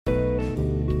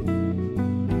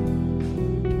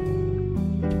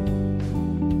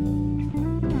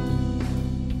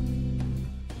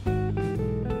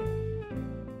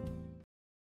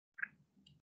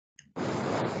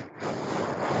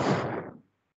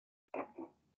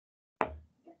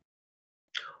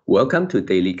Welcome to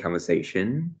Daily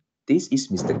Conversation. This is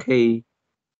Mr. K.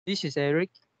 This is Eric.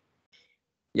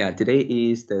 Yeah, today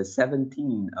is the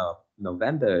 17th of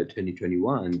November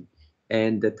 2021,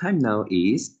 and the time now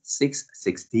is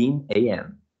 6:16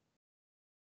 a.m.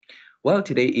 Well,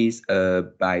 today is a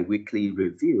bi-weekly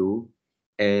review,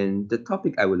 and the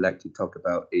topic I would like to talk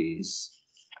about is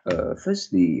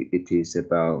firstly, it is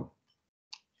about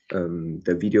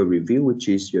the video review, which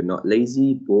is you're not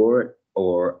lazy, bored,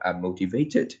 or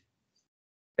unmotivated.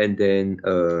 And then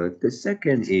the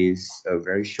second is a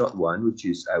very short one, which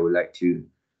is I would like to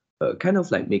kind of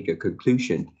like make a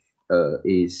conclusion,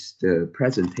 is the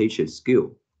presentation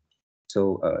skill.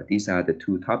 So these are the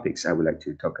two topics I would like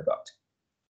to talk about.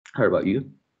 How about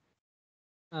you?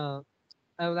 Uh,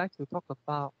 I would like to talk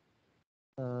about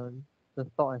uh, the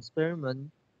thought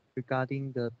experiment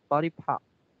regarding the body part.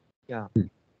 Yeah, Hmm.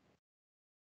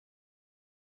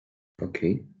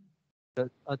 Okay.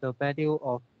 the value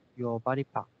of your body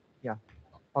part. Yeah,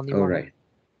 only All one. right.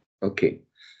 Okay.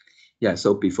 Yeah.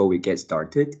 So before we get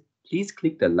started, please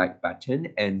click the like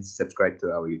button and subscribe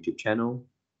to our YouTube channel.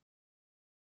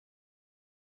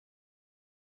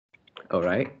 All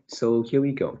right. So here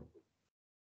we go.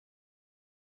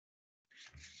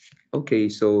 Okay.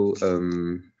 So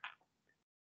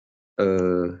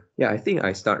yeah, I think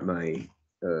I start my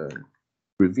uh,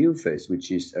 review first,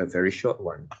 which is a very short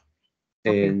one.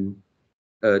 Okay. And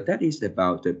that is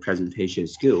about the presentation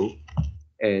skill.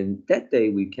 And that day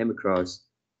we came across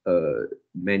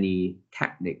many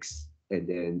techniques and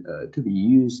then to be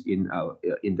used in our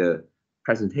in the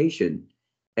presentation.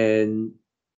 And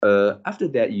after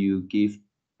that, you give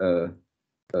uh,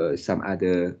 some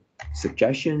other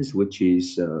suggestions, which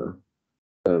is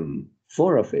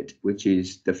four of it, which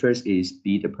is the first is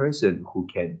be the person who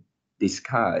can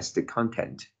discuss the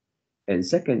content, and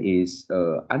second is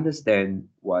understand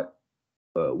what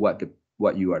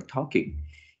you are talking,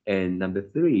 and number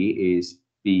three is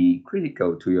be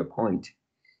critical to your point,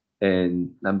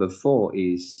 and number four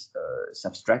is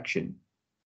subtraction.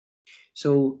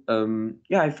 So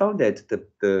yeah, I found that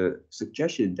the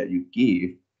suggestion that you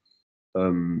give,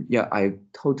 yeah, I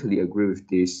totally agree with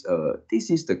this. This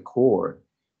is the core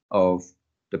of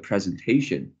the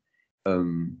presentation,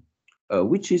 um,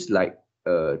 which is like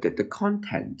the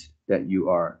content that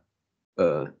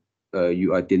uh,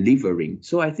 you are delivering.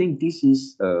 So I think this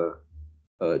is the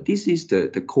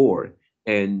core.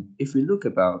 And if you look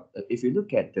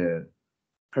at the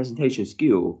presentation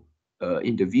skill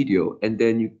in the video, and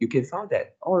then you can find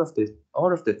that all of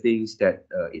the things that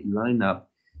it line up,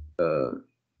 uh,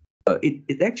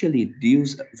 it actually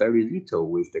deals very little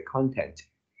with the content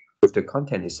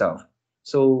itself.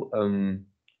 So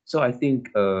so I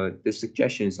think the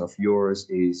suggestions of yours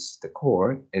is the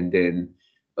core, and then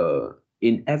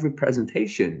in every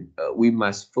presentation we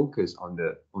must focus on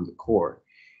the core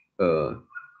uh,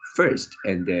 first,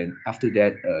 and then after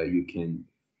that you can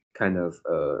kind of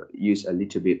use a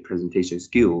little bit presentation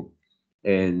skill,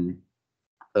 and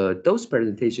those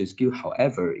presentation skill,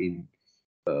 however, in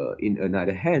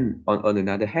another hand, on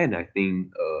another hand, I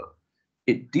think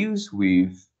it deals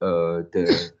with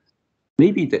the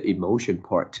maybe the emotion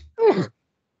part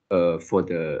for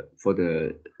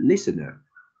the listener.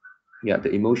 Yeah,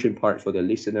 the emotion part for the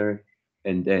listener,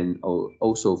 and then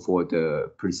also for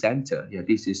the presenter. Yeah,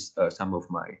 this is some of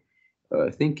my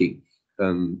thinking,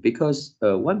 because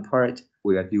one part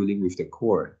we are dealing with the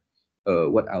core,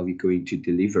 what are we going to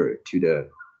deliver to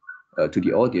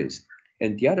the audience,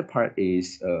 and the other part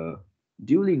is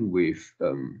dealing with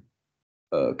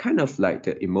kind of like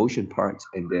the emotion part,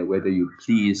 and then whether you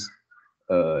please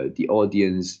the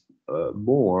audience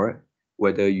more,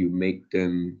 whether you make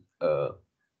them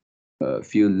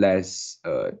feel less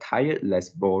tired, less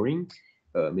boring.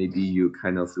 Maybe you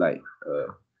kind of like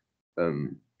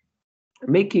um,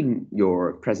 making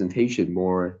your presentation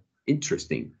more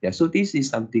interesting. Yeah, so this is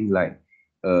something like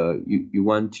you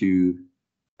want to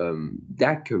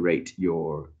decorate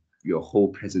your whole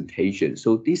presentation.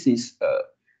 So this is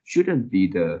shouldn't be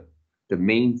the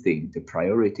main thing, the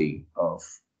priority of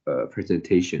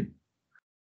presentation.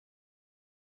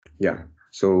 Yeah.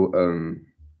 So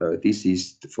this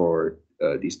is for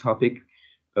this topic,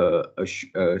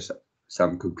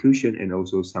 some conclusion and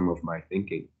also some of my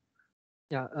thinking.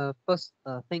 Yeah. First,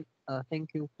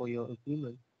 thank you for your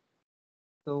agreement.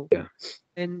 So, Yeah.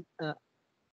 and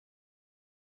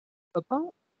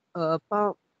about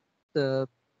about the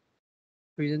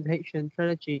presentation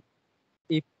strategy,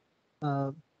 if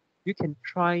uh, you can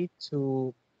try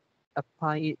to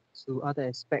apply it to other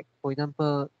aspects. For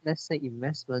example, let's say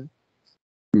investment.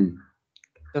 Mm,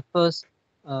 The first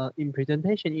in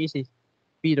presentation is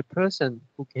be the person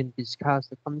who can discuss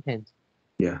the content.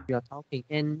 Yeah. you are talking.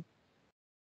 And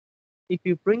if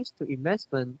you bring to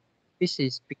investment, this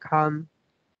is become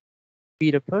be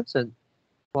the person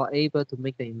who are able to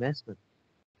make the investment.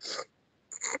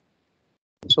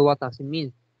 So what does it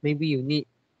mean? Maybe you need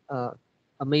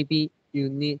maybe you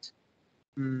need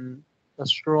a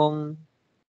strong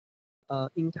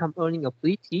income earning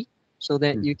ability so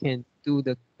that you can do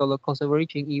the dollar cost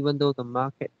averaging even though the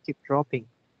market keep dropping.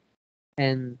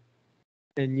 And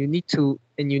you need to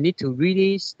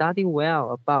really study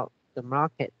well about the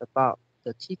market, about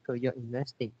the ticker you're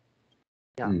investing.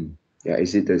 Yeah. Yeah.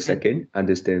 Is it the And second?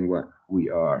 Understand what we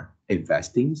are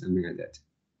investing, something like that.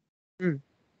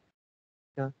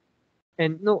 yeah.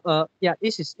 And no, yeah,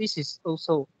 this is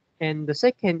also, and the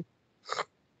second,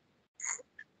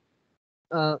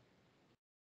 uh,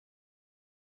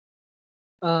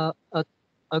 uh, uh,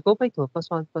 I'll go back to the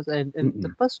first one first, and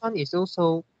the first one is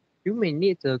also you may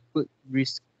need a good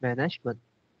risk management.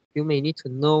 You may need to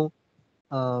know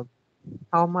uh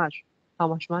how much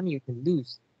money you can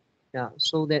lose, yeah,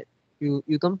 so that you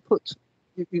don't put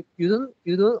you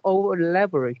don't over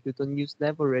leverage, you don't use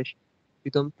leverage, you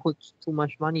don't put too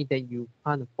much money that you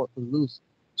can't afford to lose.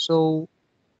 So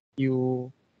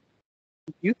you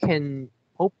can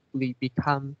hopefully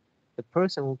become the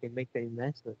person who can make the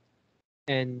investment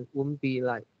and won't be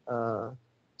like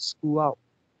screw out.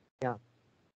 Yeah.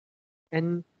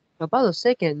 And about the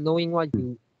second, knowing what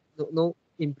you know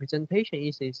in presentation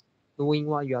is knowing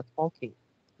what you are talking,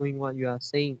 knowing what you are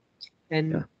saying.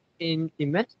 And Yeah. in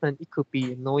investment, it could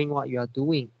be knowing what you are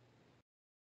doing,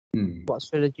 what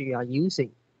strategy you are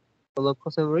using. Dollar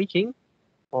cost averaging,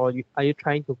 or are you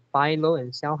trying to buy low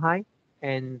and sell high?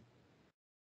 And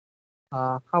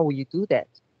how will you do that?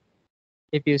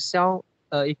 If you sell,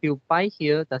 if you buy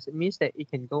here, does it mean that it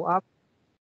can go up?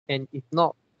 And if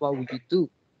not, what would you do?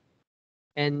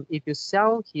 And if you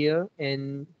sell here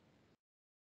and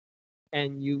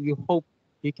you hope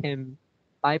you can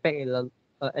buy back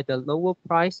at a lower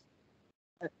price,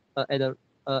 at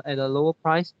a lower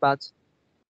price, but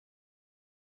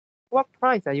what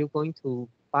price are you going to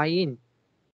buy in?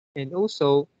 And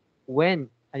also, when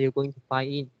are you going to buy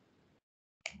in?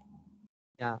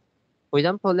 Yeah. For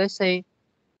example, let's say,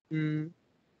 you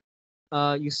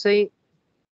say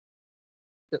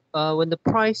when the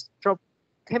price drop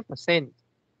 10%,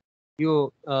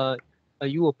 you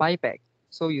will buy back.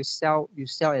 So you sell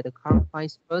at the current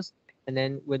price first, and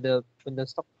then when the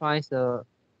stock price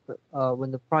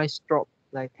when the price drop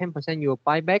like 10%, you will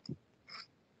buy back,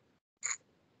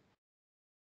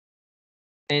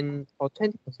 and or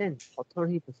 20% or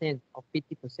 30% or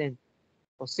 50%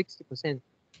 or 60%.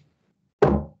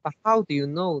 But how do you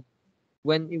know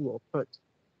when it will occur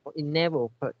or it never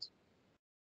occurred?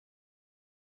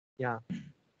 Yeah.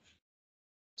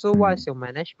 So what is your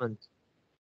management?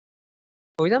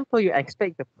 For example, you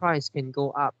expect the price can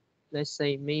go up. Let's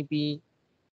say maybe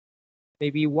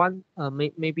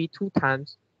maybe two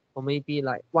times, or maybe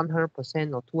like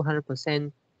 100% or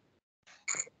 200%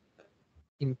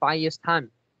 in 5 years time,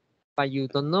 but you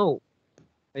don't know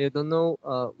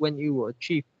when you will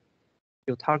achieve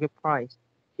your target price.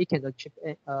 It can achieve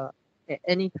at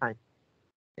any time.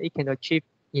 It can achieve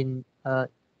in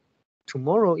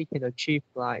tomorrow. It can achieve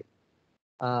like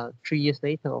 3 years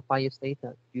later or 5 years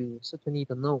later. You certainly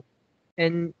don't know.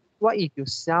 And what if you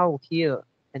sell here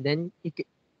and then it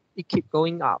keep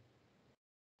going up?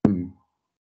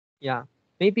 Yeah,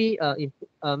 maybe if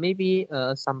maybe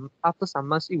some after some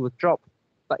months it will drop,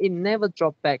 but it never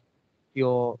drop back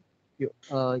your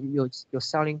your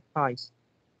selling price.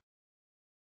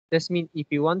 That means if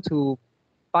you want to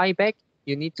buy back,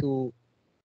 you need to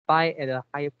buy at a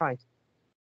higher price.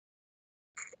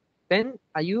 Then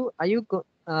are you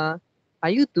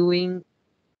doing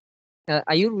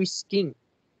are you risking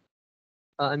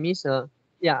I mean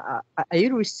yeah are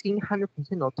you risking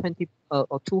 100% or 20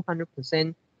 or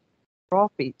 200%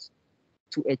 profit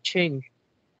to exchange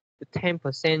the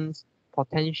 10%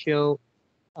 potential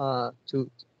to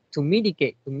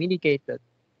mitigate the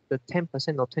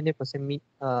 10% or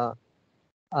 20%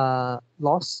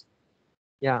 loss?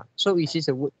 Yeah, so it is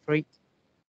a good trade.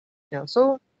 Yeah,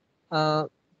 so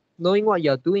knowing what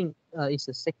you're doing is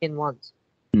the second one.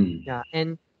 Yeah,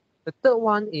 and the third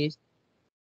one is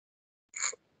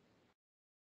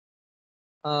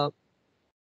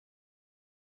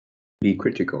Be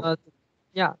critical.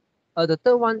 yeah, the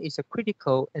third one is a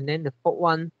critical, and then the fourth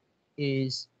one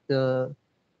is the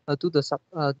do the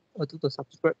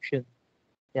subscription.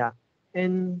 Yeah,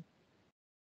 and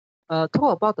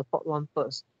talk about the fourth one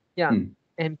first. Yeah,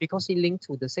 and because it linked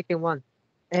to the second one,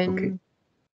 and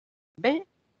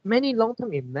many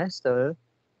long-term investors,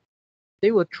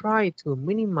 they will try to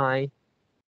minimize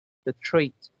the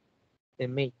trade they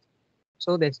make.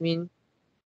 So that means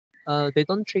they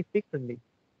don't trade frequently.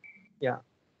 Yeah,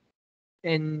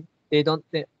 and they don't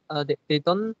they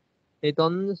don't they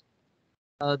don't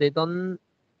they don't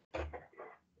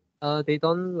they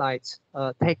don't like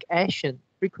take action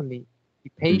frequently. Be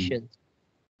Mm. patient.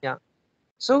 Yeah.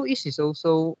 So it is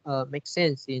also makes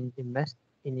sense in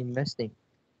investing.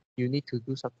 You need to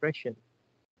do subtraction,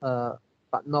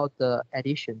 but not the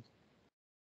addition.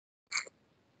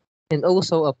 And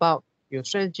also about your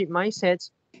strategic mindset.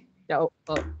 Yeah,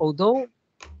 although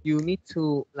you need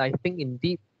to like think in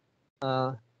deep,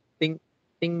 uh, think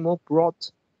more broad,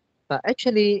 but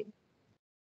actually,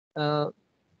 uh,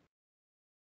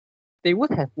 they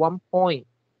would have one point.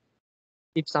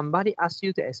 If somebody asks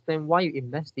you to explain why you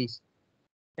invest this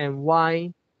and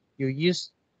why you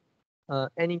use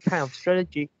any kind of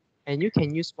strategy, and you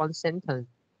can use one sentence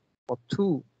or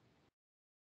two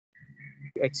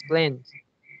to explain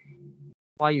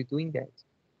why you're doing that.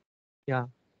 Yeah.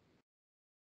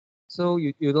 So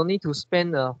you don't need to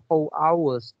spend a whole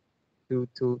hours to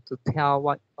tell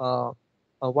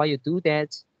why you do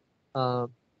that, uh,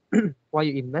 why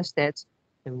you invest that,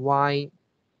 and why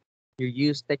you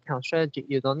use that kind of strategy.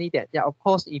 You don't need that. Yeah, of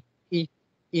course, if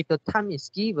the time is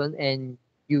given and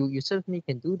you certainly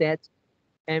can do that,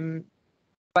 and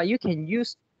but you can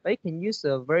use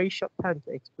a very short time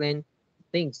to explain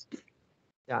things.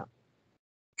 Yeah,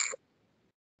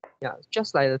 yeah,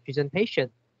 just like the presentation.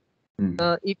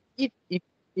 Mm.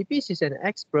 If this is an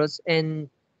expert and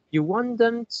you want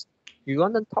them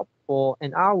talk for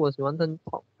an hour, you want them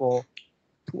talk for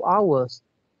 2 hours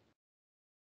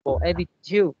for every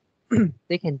detail,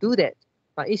 they can do that.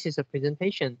 But this is a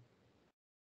presentation.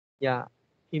 Yeah.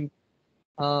 In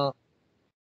uh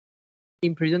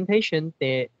in presentation,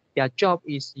 their job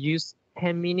is use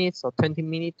 10 minutes or 20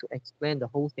 minutes to explain the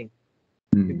whole thing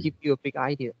to Mm. give you a big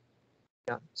idea.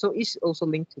 Yeah. So it's also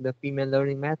linked to the female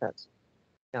learning methods.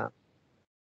 Yeah.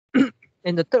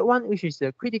 And the third one, which is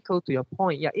critical to your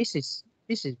point, yeah, this is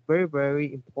very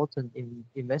very important in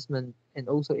investment and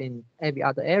also in every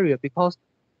other area because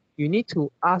you need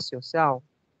to ask yourself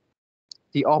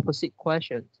the opposite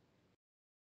question.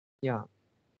 Yeah.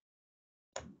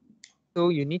 So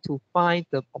you need to find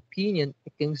the opinion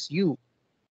against you,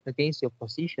 against your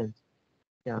position.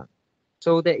 Yeah.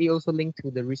 So that it also linked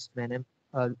to the risk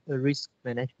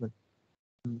management.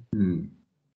 Mm.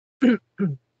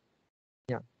 Mm.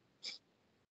 Yeah.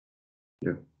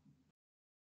 Yeah.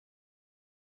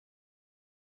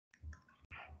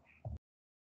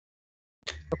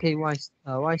 Okay. What is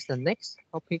the next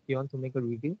topic you want to make a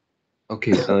review?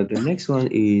 Okay. The next one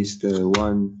is the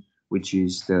one which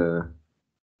is the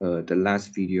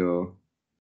last video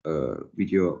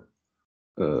video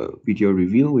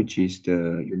review, which is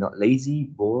the you're not lazy,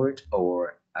 bored,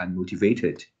 or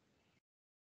unmotivated.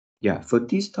 Yeah, for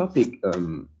this topic,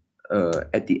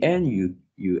 at the end,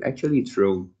 you actually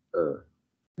throw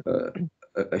uh,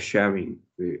 a sharing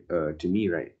to me,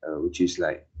 right? Which is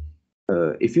like,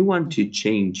 if you want to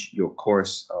change your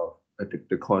course of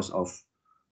the course of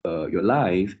your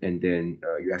life, and then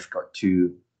you have got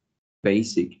you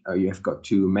have got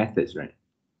two methods, right?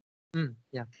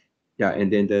 Yeah. Yeah,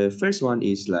 and then the first one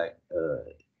is like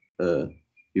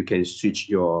you can switch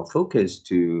your focus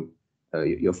to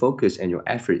your focus and your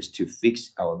efforts to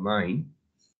fix our mind,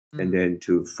 and Mm. then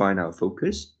to find our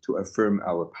focus, to affirm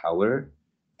our power,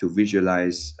 to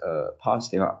visualize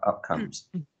positive outcomes.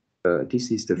 This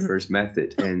is the first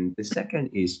method, and the second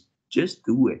is just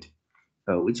do it,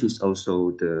 which is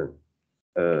also the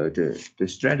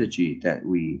strategy that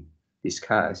we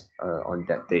discussed on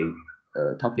that day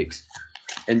topics.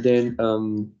 And then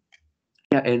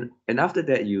yeah, and after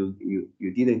that you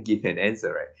didn't give an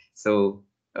answer, right? So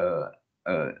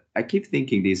I keep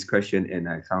thinking this question, and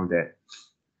I found that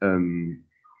um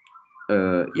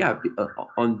yeah,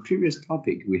 on previous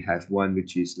topic we have one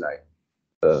which is like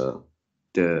uh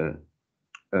the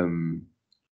um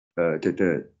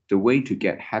the way to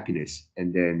get happiness,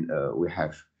 and then we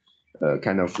have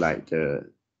kind of like the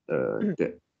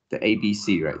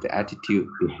ABC, right? The attitude,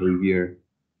 behavior,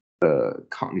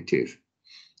 cognitive.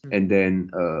 Mm. And then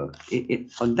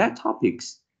on that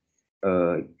topics,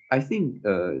 uh, I think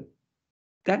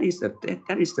that is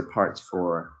the part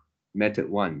for method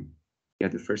one. Yeah,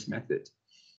 the first method.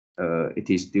 It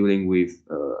is dealing with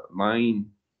mind,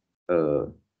 uh,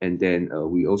 and then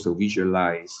we also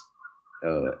visualize,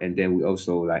 and then we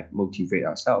also like motivate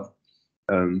ourselves.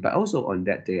 But also on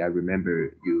that day, I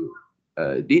remember you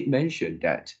did mention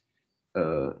that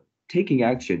taking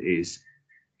action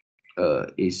uh,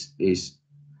 is is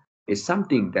is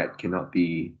something that cannot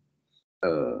be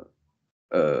uh,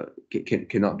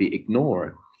 cannot be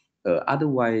ignored.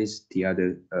 Otherwise, the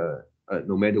other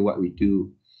no matter what we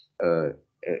do,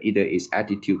 either it's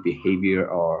attitude, behavior,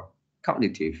 or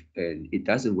cognitive, and it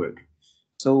doesn't work.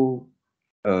 So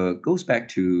goes back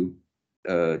to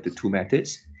the two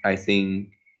methods. I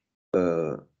think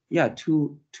yeah,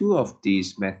 two of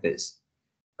these methods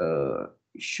uh,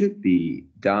 should be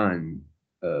done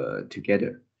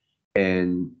together.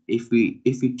 And if we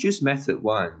choose method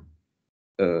one,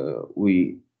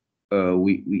 we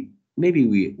maybe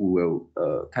we will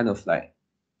kind of like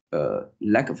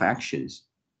lack of actions,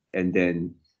 and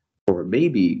then or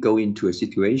maybe go into a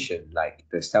situation like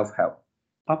the self-help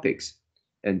topics,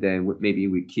 and then maybe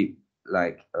we keep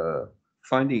like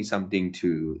finding something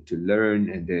to learn,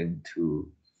 and then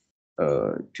to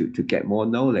get more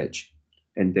knowledge,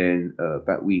 and then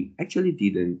but we actually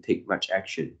didn't take much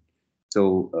action.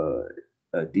 So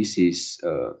this is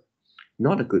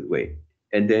not a good way.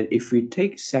 And then if we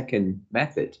take second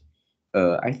method,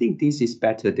 I think this is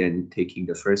better than taking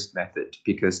the first method,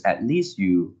 because at least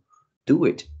you do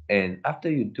it, and after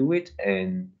you do it,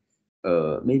 and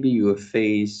maybe you will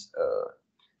face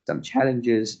some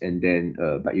challenges, and then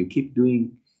but you keep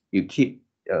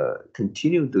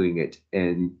continue doing it,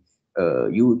 and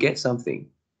you will get something.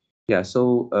 Yeah.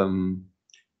 So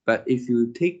but if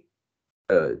you take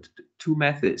two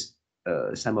methods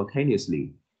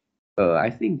simultaneously, I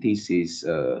think this is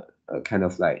kind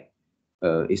of like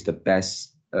is the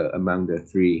best among the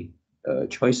three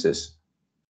choices.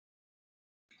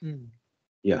 Mm.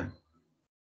 Yeah.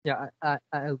 Yeah, I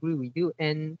agree with you.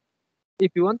 And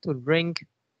if you want to rank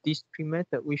these three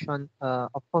methods, which one?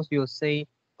 Of course, you'll say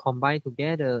combine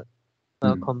together.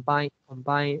 Mm.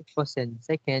 Combine first and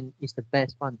second is the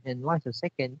best one. And why is the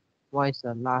second? Why is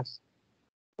the last?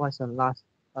 Why is the last?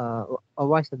 Or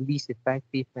why is the least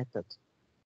effective method?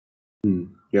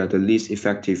 Mm. Yeah, the least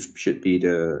effective should be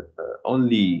the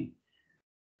only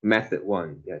method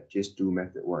one. Yeah, just do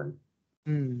method one.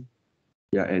 Mm.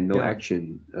 Yeah, and no Yeah.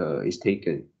 action is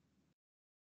taken.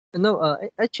 No.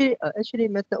 Actually,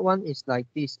 method one is like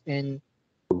this, and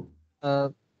uh,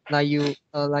 like you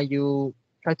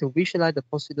try to visualize the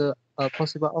possible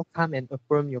outcome and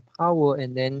affirm your power,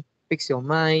 and then fix your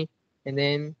mind, and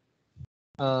then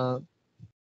uh,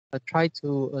 try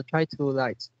to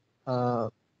like uh,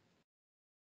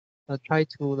 try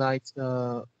to like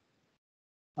uh,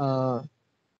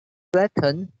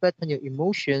 flatten your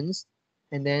emotions,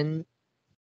 and then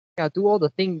yeah, do all the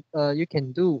things you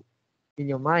can do in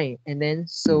your mind, and then Mm.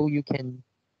 so you can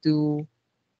do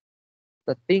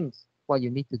the things what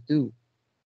you need to do.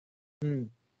 Mm.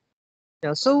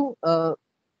 Yeah, so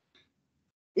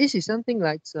this is something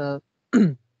like the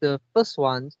first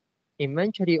one.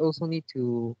 Eventually, also need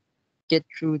to get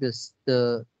through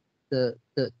the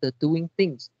doing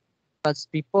things. But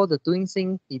before the doing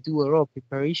thing, you do a lot of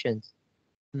preparations.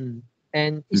 Mm.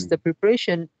 And is Mm. the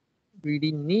preparation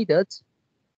really needed?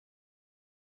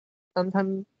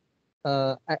 Sometimes,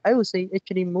 I would say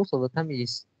actually most of the time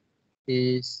is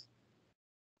is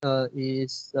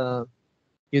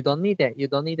you don't need that. You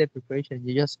don't need that preparation.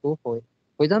 You just go for it.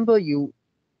 For example, you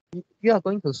are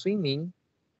going to swimming.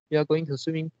 You are going to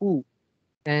swimming pool,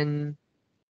 and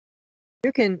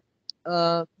you can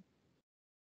uh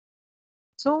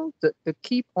so the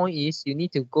key point is you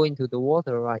need to go into the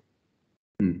water, right?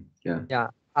 Mm. Yeah. Yeah.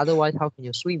 Otherwise, how can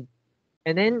you swim?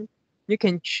 And then you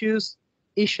can choose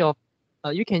each of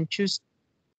you can choose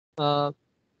uh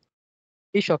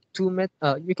each of you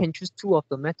can choose two of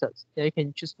the methods. Yeah, you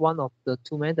can choose one of the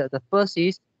two methods. The first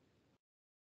is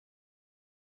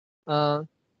uh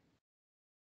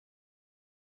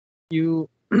you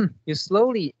you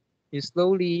slowly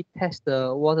test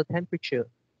the water temperature.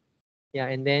 Yeah,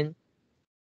 and then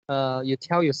you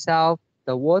tell yourself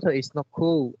the water is not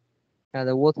cool,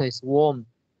 the water is warm,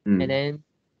 and Mm. then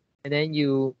and then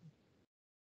you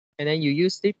you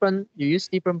use different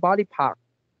body part.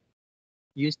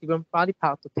 You use different body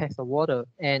part to test the water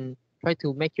and try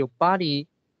to make your body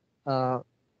uh,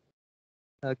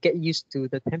 get used to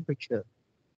the temperature,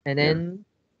 and Yeah.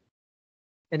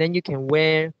 then you can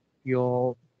wear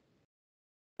your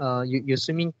your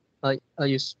swimming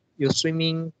your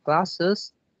swimming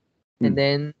glasses, and Mm.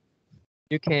 then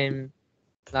you can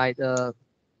like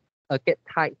get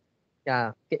tight,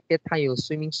 yeah, get tight your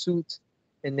swimming suit,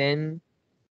 and then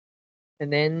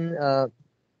and then uh,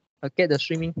 get the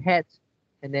swimming hat,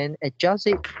 and then adjust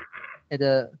it at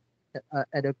a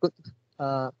at a good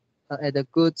uh, at a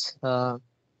good at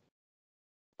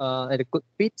a good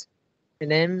fit,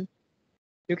 and then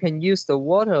you can use the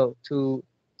water to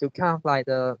kind of like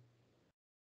the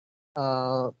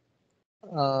uh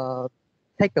uh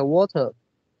take the water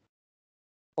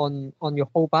on your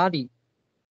whole body,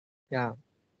 yeah.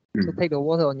 So take the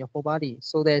water on your whole body,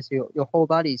 so that your whole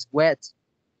body is wet.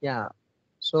 Yeah.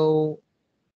 So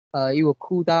it will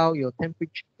cool down your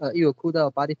temperature. It will cool down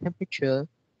your body temperature.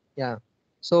 Yeah.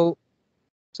 So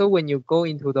when you go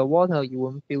into the water, you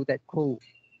won't feel that cold.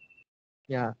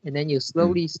 Yeah. And then you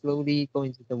slowly go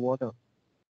into the water.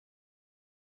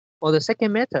 Or the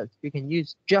second method you can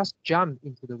use, just jump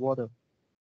into the water.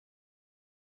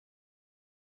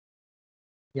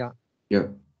 Yeah. Yeah.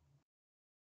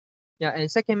 Yeah.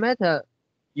 And second method,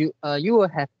 you will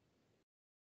have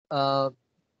a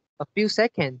few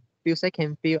seconds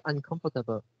feel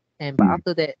uncomfortable, but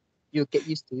after that you get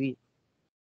used to it.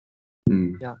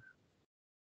 Yeah.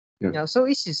 Yeah. So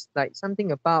it's just like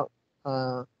something about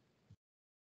you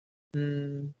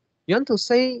want to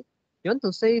say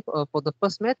for the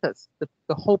first methods,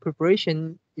 the whole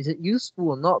preparation, is it useful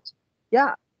or not?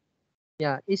 Yeah.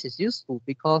 Yeah, it is useful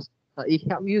because it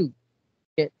helps you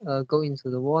get go into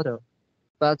the water,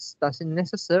 but does it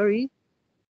necessary?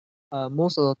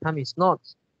 Most of the time it's not.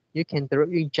 You can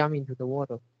directly jump into the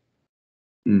water.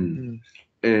 And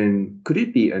could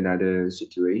it be another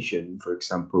situation? For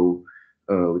example,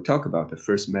 we talk about the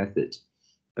first method.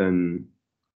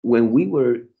 When we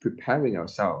were preparing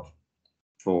ourselves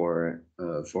for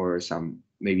some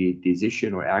maybe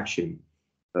decision or action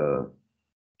uh,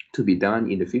 to be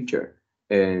done in the future,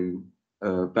 and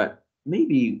but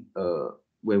maybe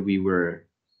when we were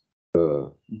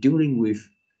dealing with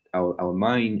our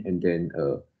mind, and then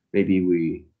maybe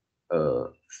we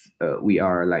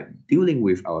are like dealing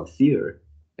with our fear,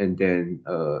 and then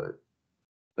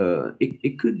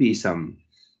it could be some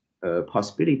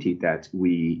possibility that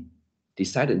we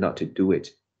decided not to do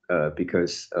it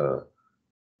because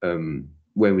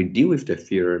when we deal with the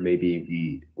fear,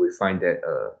 maybe we find that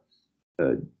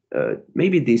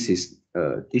maybe this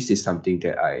is something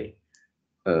that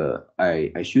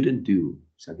I shouldn't do,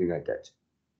 something like that,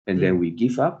 and then we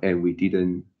give up and we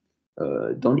didn't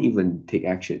don't even take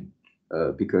action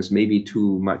because maybe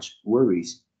too much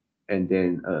worries, and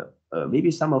then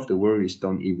maybe some of the worries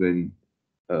don't even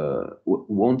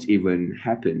won't even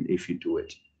happen if you do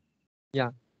it.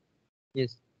 Yeah.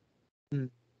 Yes.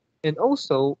 And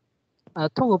also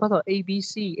talk about the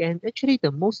ABC, and actually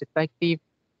the most effective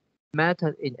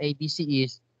method in ABC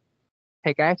is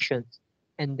take actions,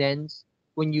 and then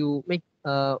when you make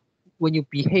when you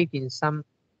behave in some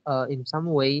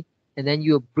way, and then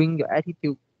you bring your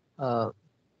attitude uh,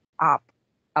 up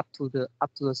up to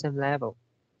the same level.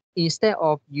 Instead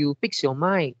of you fix your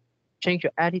mind, change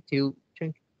your attitude,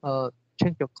 change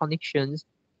your connections,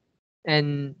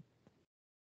 and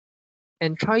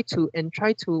try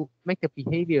to make the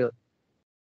behavior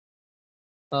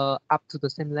up to the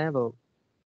same level.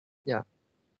 Yeah.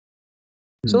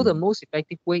 So the most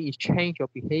effective way is change your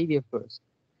behavior first,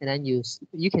 and then you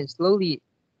can slowly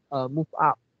move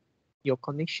up your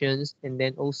connections, and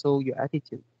then also your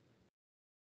attitude.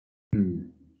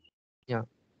 Yeah.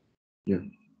 Yeah.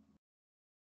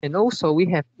 And also we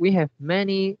have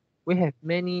many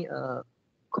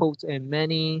quotes and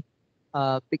many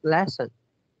big lessons,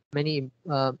 many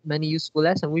useful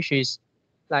lessons, which is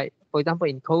like, for example,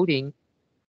 in coding,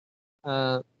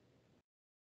 uh,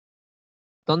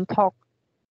 don't talk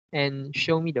and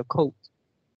show me the code.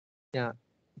 Yeah.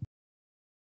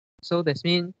 So that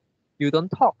means you don't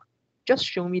talk, just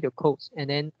show me the codes, and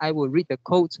then I will read the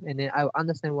codes, and then I will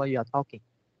understand what you are talking.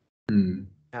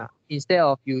 Yeah. Instead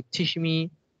of you teach me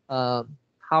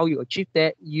how you achieve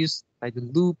that, use like the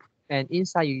loop, and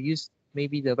inside you use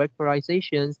maybe the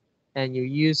vectorizations, and you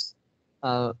use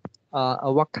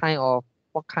what kind of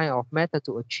method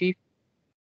to achieve.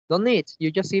 Don't need.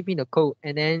 You just give me the code,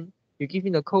 and then you give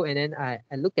me the code, and then I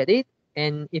look at it,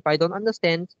 and if I don't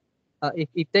understand,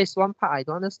 if there's one part I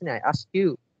don't understand, I ask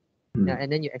you. Yeah,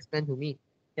 and then you explain to me.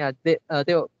 Yeah, they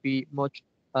will be much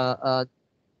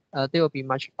they will be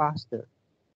much faster.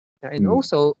 Yeah, and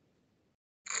also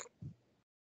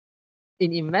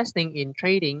in investing, in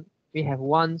trading, we have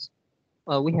one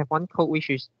code, which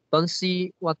is don't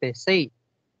see what they say,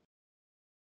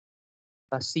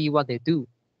 but see what they do.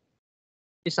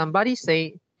 If somebody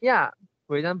say, yeah,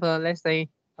 for example, let's say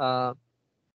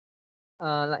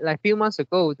like few months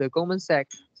ago, the Goldman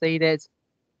Sachs say that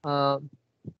uh,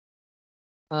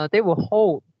 they will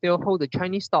hold the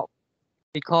Chinese stock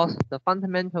because the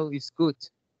fundamental is good.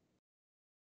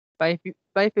 But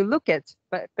if you look at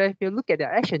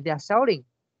their action, they are selling.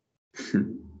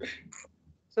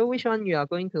 So which one you are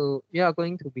going to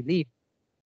believe?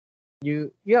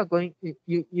 You are going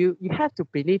you have to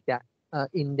believe that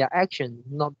in their action,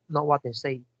 not what they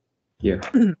say. Yeah.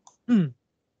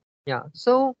 Yeah.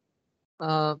 So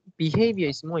behavior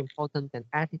is more important than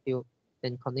attitude,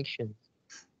 than connections.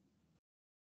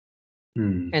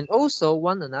 And also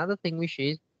another thing which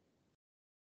is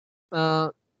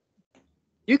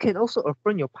you can also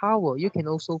affirm your power. You can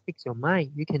also fix your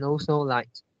mind. You can also like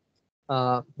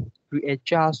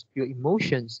readjust your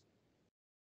emotions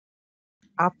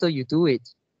after you do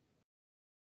it.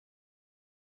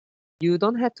 You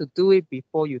don't have to do it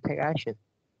before you take action.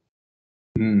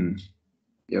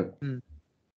 Yep.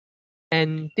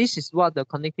 And this is what the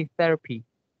cognitive therapy.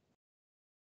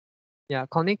 Yeah,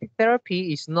 cognitive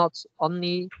therapy is not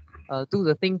only do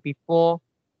the thing before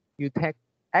you take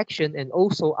action and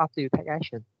also after you take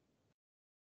action.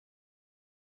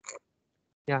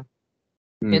 Yeah.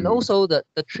 And also the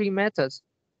three methods,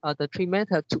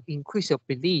 to increase your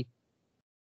belief,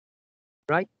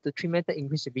 right? The three methods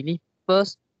increase your belief.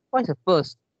 First, what is the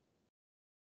first?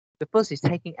 The first is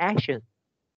taking action.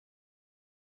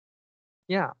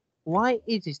 Yeah. Why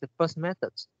it is the first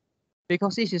method?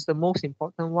 Because this is the most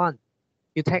important one.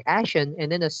 You take action,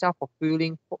 and then the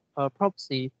self-fulfilling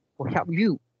prophecy will help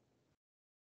you.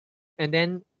 And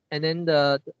then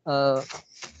the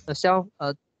self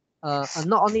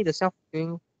not only the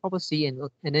self-fulfilling prophecy and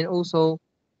then also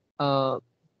what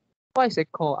is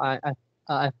it called? I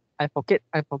forget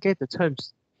the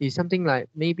terms. It's something like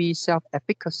maybe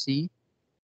self-efficacy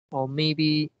or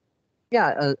maybe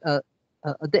there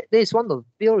is one of the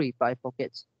theory but I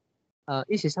forget.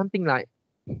 This is something like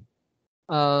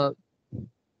uh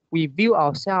we view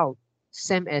ourselves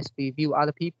same as we view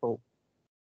other people.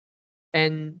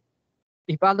 And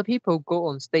if other people go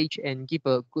on stage and give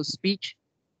a good speech,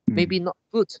 maybe not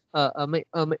good,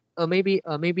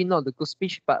 maybe not a good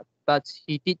speech, but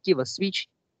he did give a speech,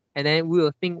 and then we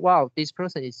will think, wow, this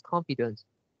person is confident,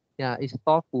 yeah, is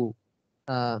thoughtful,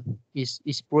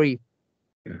 is brave,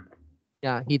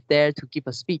 yeah, he dared to give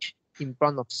a speech in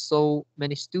front of so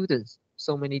many students,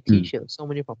 so many teachers, so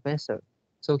many professors,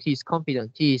 so he's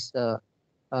confident, he's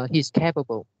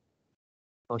capable,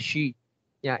 or she,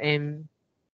 yeah, and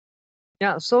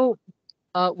yeah, so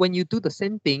when you do the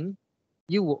same thing,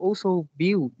 you will also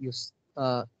view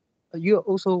you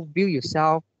also view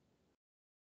yourself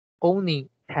owning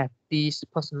have this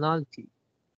personality.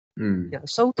 Yeah.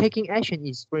 So taking action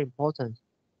is very important.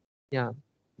 Yeah.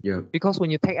 Yeah. Because when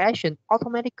you take action,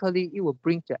 automatically it will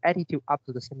bring the attitude up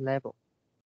to the same level.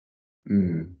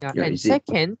 Yeah. Yeah. And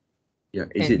second, Is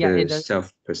and it yeah, the and the,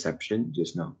 self-perception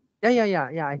just now?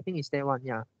 yeah. I think it's that one.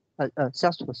 Yeah.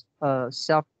 Self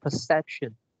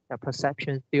perception. Yeah,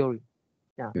 perception theory.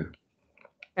 Yeah. Yeah.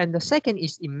 And the second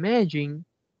is imagine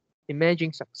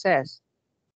success.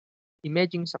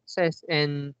 Imagine success.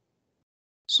 And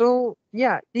so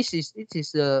yeah, this is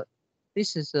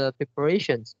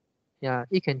preparations. Yeah,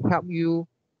 it can help you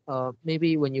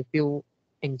maybe when you feel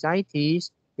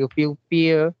anxieties, you feel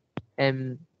fear,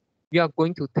 and you are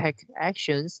going to take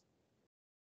actions.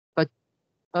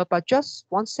 But just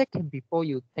 1 second before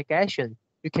you take action,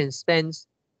 you can spend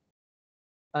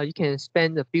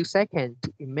a few seconds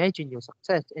to imagine your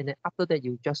success, and then after that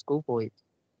you just go for it.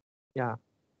 Yeah,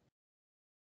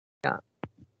 yeah.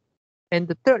 And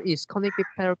the third is cognitive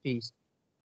therapies.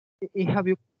 It help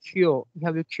you cure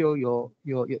your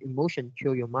emotion,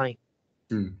 cure your mind.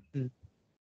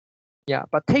 Yeah,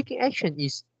 but taking action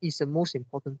is the most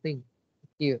important thing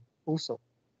here also.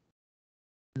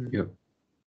 Yeah.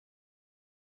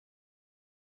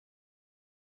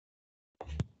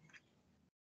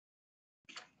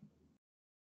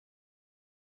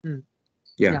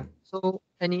 Yeah. So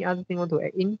any other thing you want to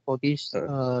add in for this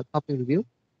topic review?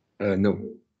 No.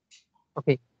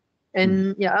 Okay.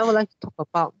 And yeah, I would like to talk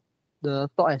about the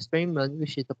thought experiment,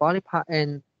 which is the body part.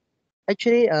 And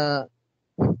actually, I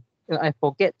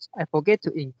forget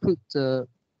to include uh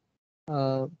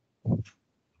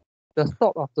the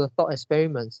thought of the thought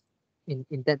experiments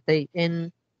in that day.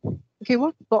 And okay,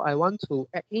 what thought I want to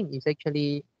add in is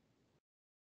actually,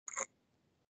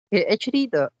 okay, actually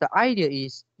the idea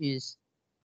is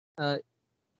uh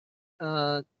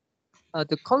uh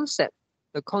the concept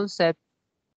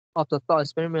of the thought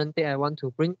experiment that I want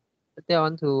to bring, that I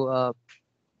want to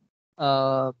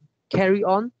carry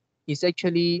on is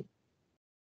actually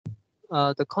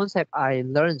the concept I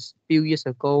learned a few years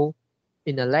ago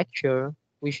in a lecture,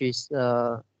 which is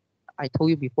I told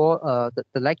you before,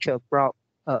 the lecture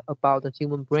about the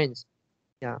human brains.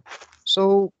 Yeah.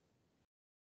 So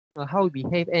how we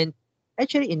behave, and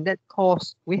actually in that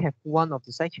course we have one of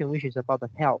the section which is about the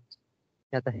health.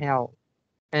 Yeah, the health,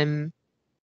 and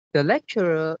the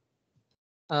lecturer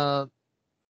uh,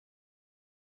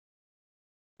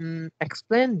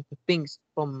 explain the things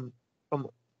from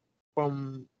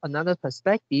another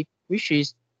perspective, which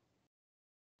is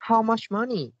how much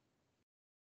money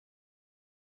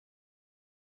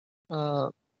uh,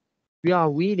 we are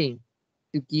willing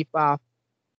to give up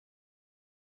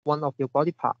one of your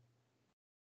body part.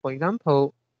 For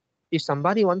example, if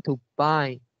somebody want to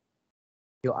buy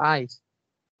your eyes,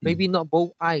 maybe not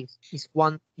both eyes, is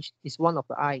one of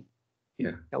the eye,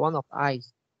 Yeah. one of the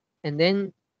eyes, and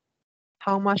then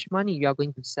how much money you are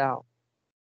going to sell?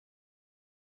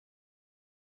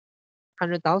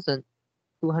 100,000,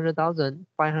 200,000,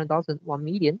 500,000, 1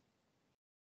 million.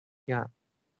 Yeah.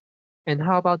 And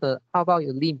how about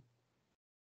your limb?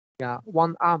 Yeah,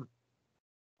 one arm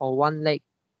or one leg.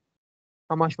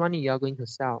 How much money you are going to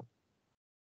sell?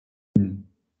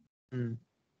 Mm.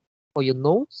 Or your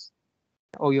nose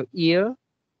or your ear.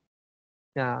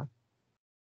 Yeah.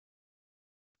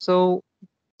 So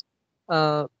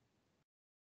uh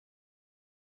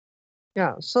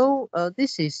yeah, so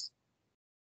this is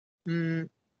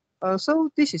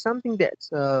this is something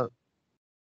that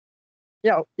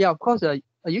yeah, of course,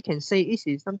 you can say this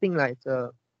is something like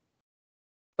the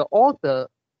author,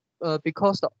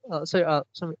 because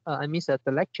I miss the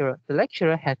lecturer. The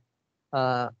lecturer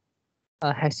uh,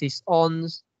 has his own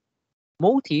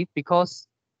motive, because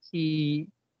he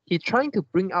he trying to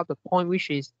bring out the point, which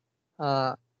is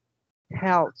uh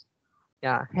health.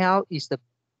 Yeah, health is the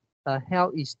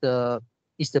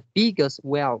biggest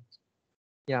wealth.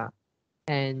 Yeah,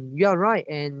 and you are right.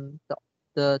 And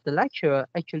the lecturer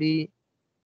actually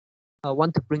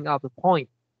want to bring out the point.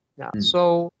 Yeah,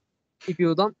 so if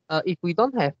we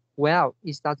don't have wealth,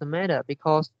 it doesn't matter,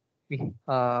 because we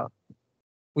uh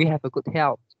we have a good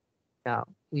health. Yeah,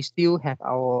 we still have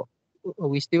both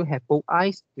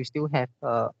eyes. We still have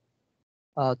the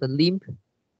limb.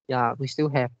 Yeah, we still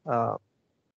have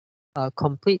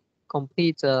complete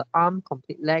arm,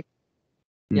 complete leg.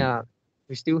 Yeah,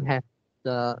 we still have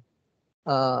the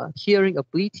hearing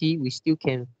ability. We still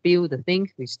can feel the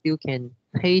things. We still can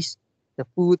taste the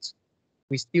foods.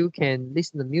 We still can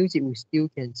listen to music. We still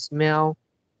can smell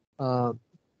uh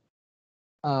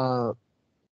uh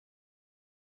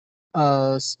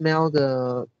smell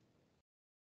the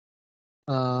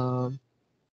uh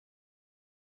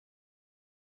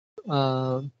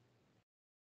uh,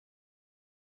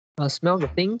 smell the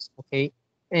things. Okay,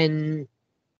 and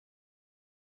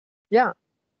yeah,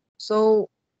 so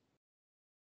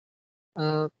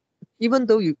uh even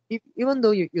though you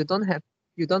don't have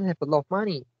a lot of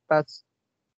money, but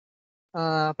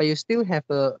you still have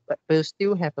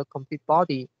a complete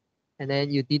body, and then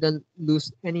you didn't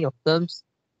lose any of them,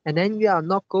 and then you are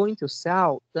not going to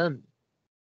sell them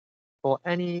for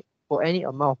any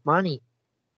amount of money.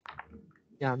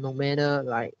 Yeah, no matter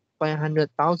like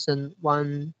 500,000,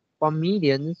 1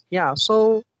 million. Yeah,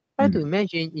 so try to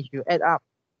imagine, if you add up,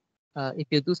 if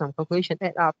you do some calculation,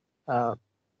 add up uh,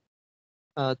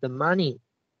 the money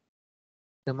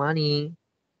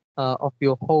of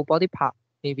your whole body part.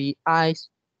 Maybe eyes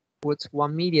worth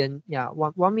 1 million. Yeah,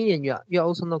 1 million you're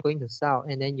also not going to sell,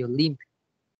 and then your limb,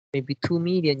 maybe 2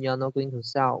 million you're not going to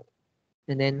sell.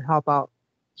 And then how about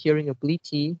hearing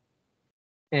ability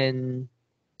and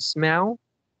smell,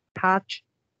 touch,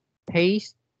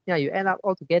 taste? Yeah, you add up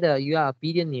all together, you are a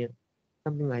billionaire,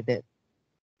 something like that.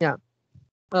 Yeah.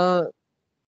 Uh.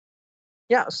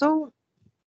 Yeah. So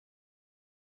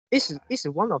it's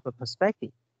one of the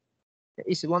perspective.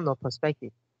 It's one of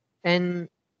perspective, and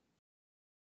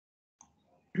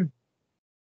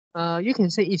you can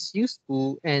say it's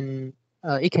useful, and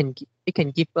it can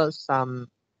give us some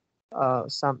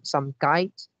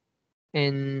guides,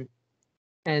 and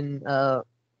and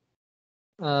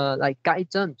like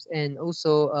guidance, and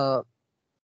also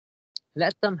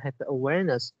let them have the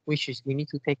awareness, which is we need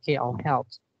to take care of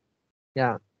health.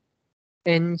 Yeah.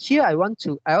 And here I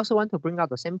also want to bring out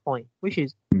the same point, which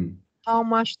is how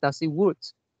much does it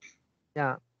worth?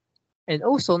 Yeah. And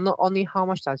also not only how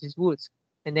much does it worth,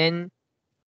 and then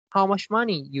how much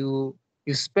money you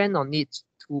spend on it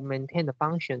to maintain the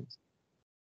functions.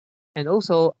 And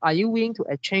also, are you willing to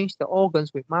exchange the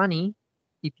organs with money?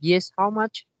 If yes, how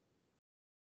much?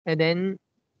 And then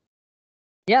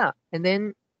yeah, and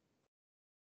then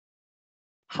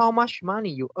how much money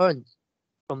you earn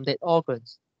from that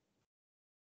organs?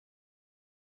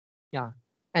 Yeah.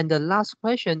 And the last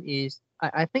question is,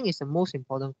 I think it's the most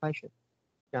important question.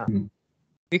 Yeah.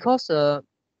 Because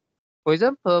for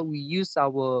example, we use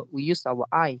our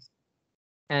eyes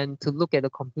and to look at the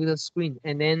computer screen,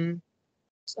 and then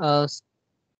uh, s-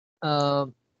 uh,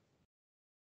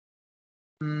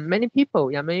 many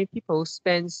people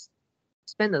spend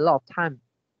a lot of time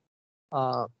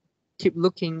uh keep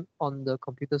looking on the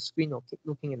computer screen, or keep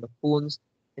looking at the phones,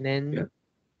 and then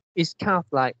it's kind of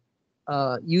like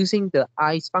using the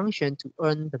eyes function to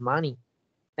earn the money.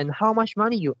 And how much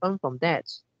money you earn from that?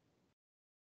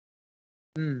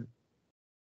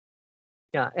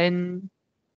 Yeah, and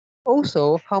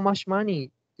also how much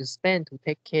money you spend to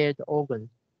take care the organ,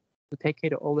 to take care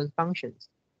the organ functions.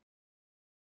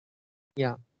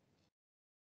 Yeah.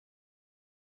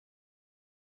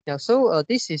 Yeah. So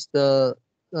this is the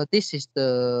kind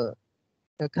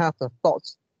of the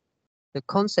thoughts, the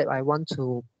concept I want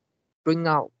to bring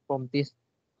out from this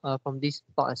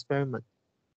thought experiment.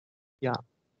 Yeah.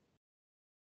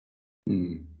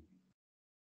 Mm.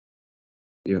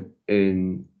 Yeah.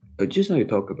 And just now you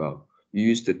talk about, you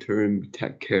use the term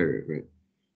take care, right?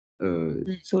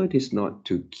 Mm, So it is not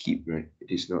to keep, right?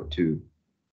 It is not to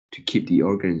keep the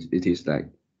organs. It is like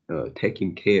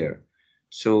taking care.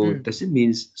 So mm, does it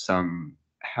mean some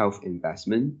health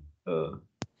investment in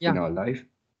yeah. our life?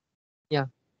 Yeah.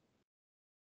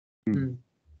 Mm. Mm,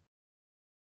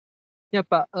 yeah.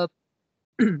 But uh,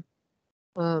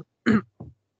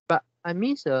 but I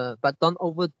mean but don't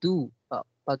overdo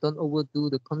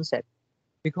the concept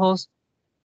because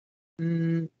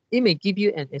it may give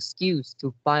you an excuse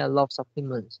to buy a lot of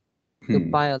supplements, to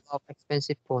Hmm. buy a lot of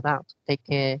expensive products, take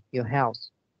care your health.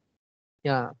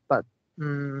 Yeah, but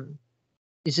um,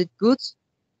 is it good?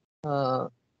 Uh,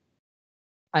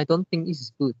 I don't think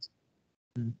it's good.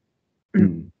 Mm.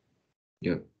 Hmm.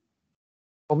 Yeah.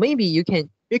 Or maybe you can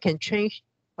change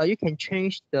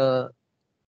the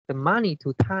money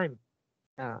to time.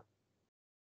 Uh,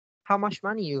 how much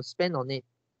money you spend on it,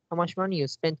 how much money you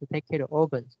spend to take care of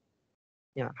organs.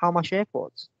 Yeah, how much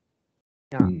effort.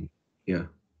 Yeah. Hmm. Yeah.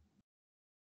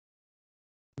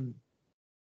 Mm.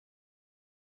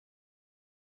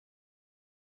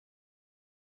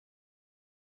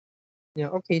 Yeah.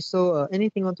 Okay. So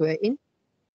anything want to add in?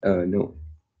 No.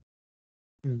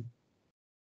 Mm.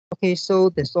 Okay. So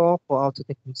that's all for our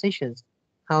today conversations.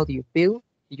 How do you feel?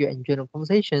 Did you enjoy the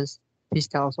conversations? Please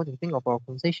tell us what you think of our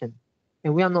conversation.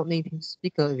 And we are not native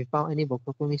speaker. If you found any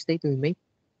vocal mistake to be made,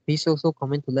 please also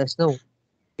comment to let us know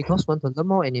because we want to learn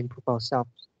more and improve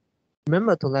ourselves.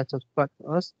 Remember to like subscribe to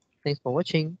us. Thanks for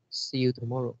watching. See you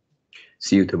tomorrow.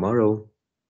 See you tomorrow.